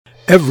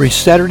Every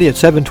Saturday at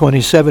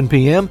 7:27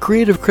 p.m.,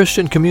 creative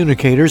Christian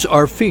communicators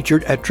are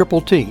featured at Triple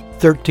T,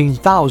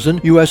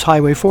 13,000 U.S.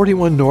 Highway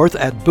 41 North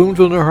at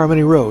Boonville New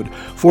Harmony Road,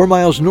 4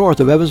 miles north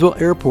of Evansville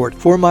Airport,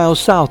 4 miles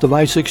south of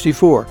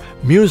I-64.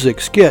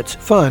 Music, skits,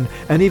 fun,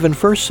 and even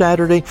first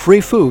Saturday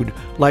free food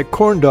like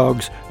corn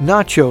dogs,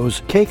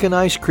 nachos, cake and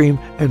ice cream,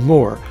 and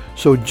more.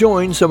 So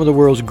join some of the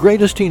world's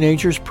greatest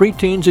teenagers,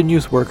 preteens, and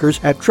youth workers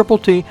at Triple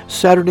T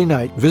Saturday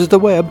night. Visit the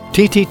web,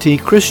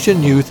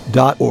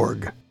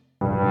 tttchristianyouth.org.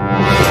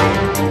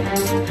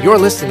 You're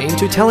listening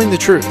to Telling the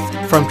Truth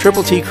from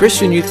Triple T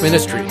Christian Youth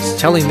Ministries,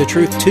 telling the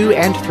truth to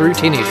and through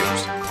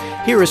teenagers.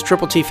 Here is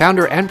Triple T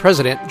founder and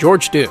president,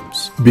 George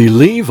Dooms.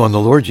 Believe on the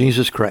Lord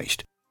Jesus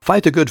Christ.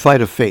 Fight the good fight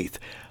of faith.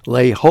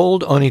 Lay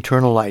hold on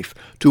eternal life,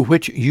 to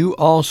which you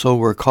also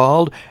were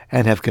called,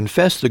 and have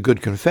confessed the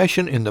good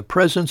confession in the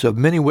presence of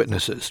many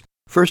witnesses.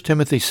 1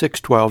 Timothy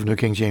 6:12, New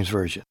King James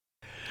Version.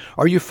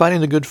 Are you fighting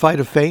the good fight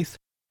of faith?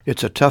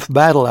 It's a tough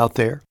battle out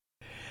there.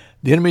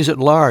 The enemy is at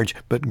large,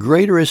 but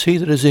greater is he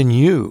that is in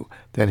you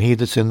than he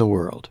that's in the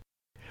world.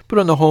 Put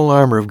on the whole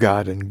armor of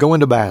God and go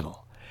into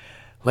battle.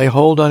 Lay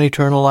hold on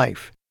eternal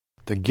life.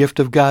 The gift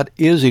of God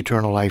is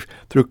eternal life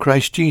through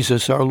Christ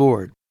Jesus our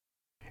Lord.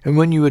 And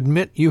when you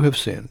admit you have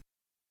sinned,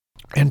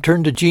 and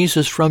turn to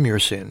Jesus from your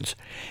sins,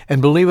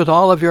 and believe with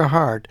all of your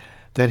heart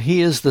that he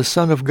is the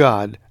Son of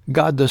God,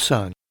 God the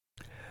Son,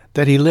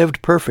 that he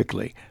lived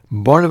perfectly,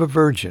 born of a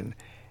virgin,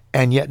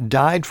 and yet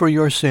died for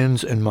your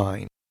sins and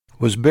mine,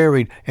 was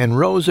buried, and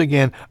rose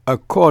again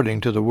according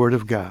to the Word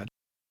of God.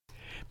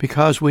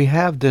 Because we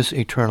have this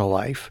eternal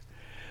life,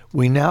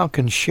 we now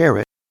can share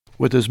it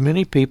with as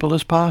many people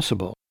as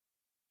possible.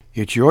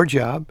 It's your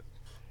job,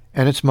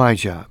 and it's my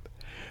job,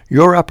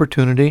 your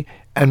opportunity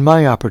and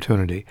my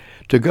opportunity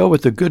to go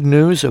with the good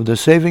news of the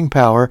saving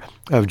power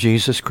of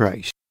Jesus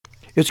Christ.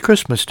 It's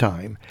Christmas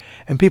time,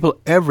 and people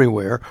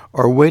everywhere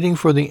are waiting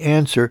for the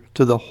answer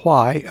to the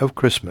why of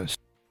Christmas.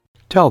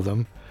 Tell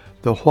them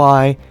the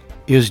why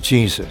is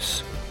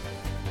Jesus,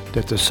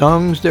 that the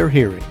songs they're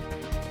hearing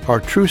are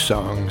true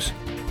songs,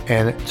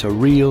 and it's a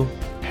real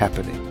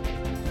happening.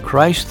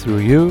 Christ through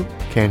you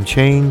can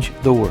change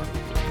the world.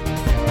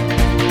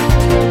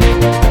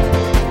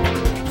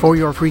 For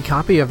your free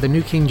copy of the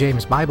New King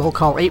James Bible,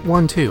 call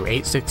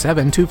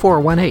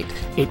 812-867-2418,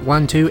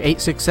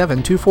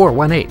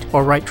 812-867-2418,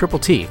 or write Triple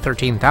T,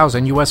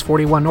 13,000 U.S.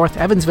 41 North,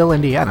 Evansville,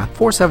 Indiana,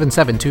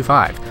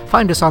 47725.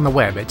 Find us on the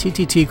web at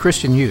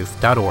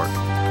tttchristianyouth.org.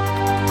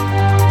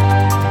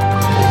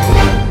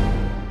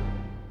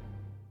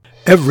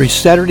 Every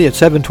Saturday at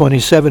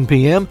 7:27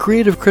 p.m.,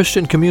 creative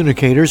Christian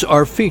communicators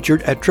are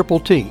featured at Triple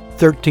T,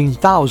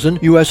 13,000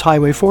 U.S.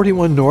 Highway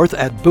 41 North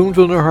at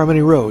Boonville New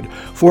Harmony Road,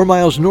 4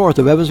 miles north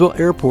of Evansville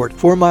Airport,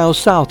 4 miles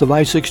south of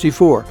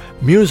I-64.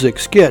 Music,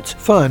 skits,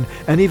 fun,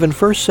 and even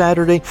first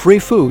Saturday free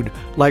food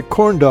like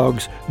corn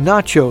dogs,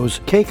 nachos,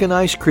 cake and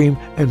ice cream,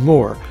 and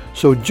more.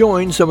 So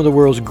join some of the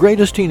world's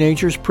greatest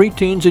teenagers,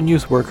 preteens, and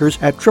youth workers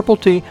at Triple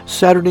T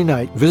Saturday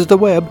night. Visit the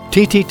web,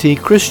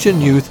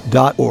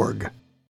 tttchristianyouth.org.